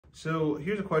So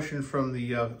here's a question from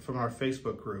our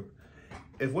Facebook group.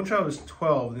 If one child is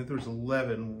 12 and the other is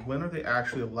 11, when are they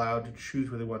actually allowed to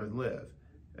choose where they want to live?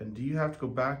 And do you have to go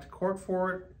back to court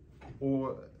for it?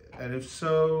 And if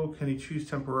so, can he choose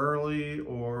temporarily,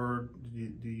 or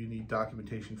do you need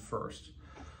documentation first?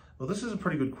 Well, this is a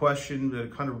pretty good question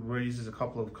that kind of raises a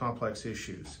couple of complex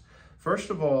issues. First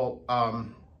of all,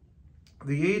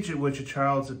 the age at which a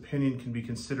child's opinion can be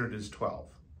considered is 12,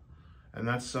 and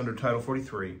that's under Title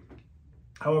 43.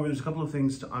 However, there's a couple of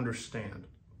things to understand.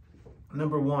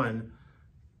 Number one,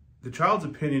 the child's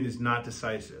opinion is not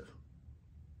decisive.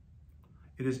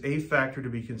 It is a factor to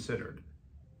be considered.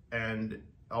 And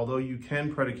although you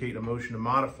can predicate a motion to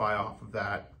modify off of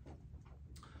that,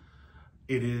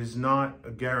 it is not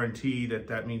a guarantee that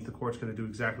that means the court's going to do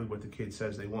exactly what the kid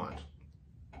says they want.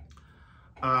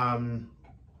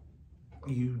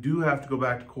 You do have to go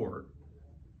back to court,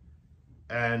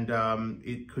 and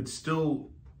it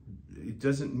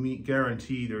doesn't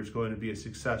guarantee there's going to be a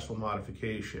successful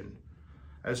modification.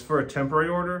 As for a temporary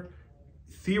order,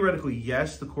 theoretically,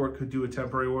 yes, the court could do a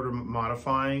temporary order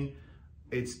modifying.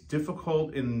 It's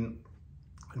difficult in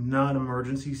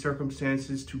non-emergency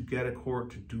circumstances to get a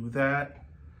court to do that,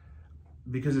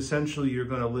 because essentially you're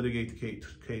going to litigate the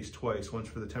case twice, once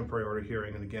for the temporary order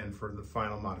hearing and again for the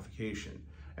final modification.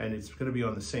 And it's going to be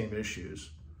on the same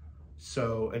issues.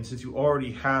 So, and since you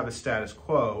already have a status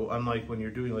quo, unlike when you're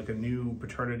doing like a new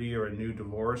paternity or a new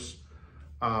divorce,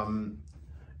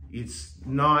 it's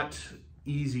not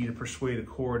easy to persuade a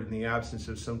court in the absence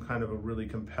of some kind of a really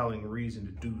compelling reason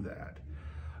to do that.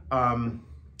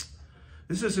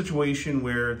 This is a situation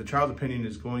where the child's opinion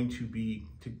is going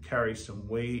to carry some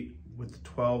weight with the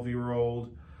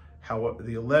 12-year-old. However,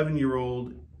 the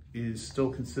 11-year-old is still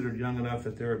considered young enough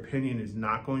that their opinion is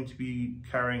not going to be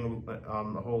carrying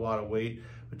a whole lot of weight.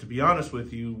 But to be honest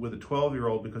with you, with a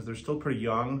 12-year-old, because they're still pretty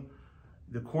young,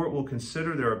 the court will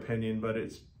consider their opinion, but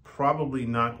it's probably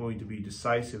not going to be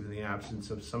decisive in the absence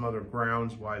of some other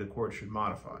grounds why the court should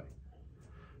modify.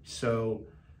 So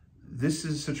this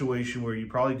is a situation where you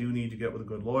probably do need to get with a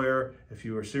good lawyer if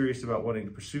you are serious about wanting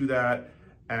to pursue that,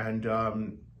 and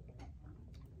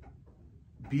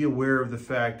be aware of the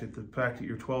fact that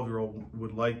your 12-year-old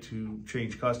would like to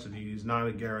change custody is not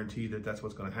a guarantee that that's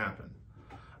what's going to happen.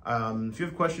 If you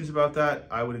have questions about that,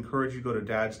 I would encourage you to go to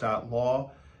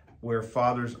Dads.Law, where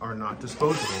fathers are not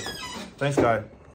disposable. Thanks, guys.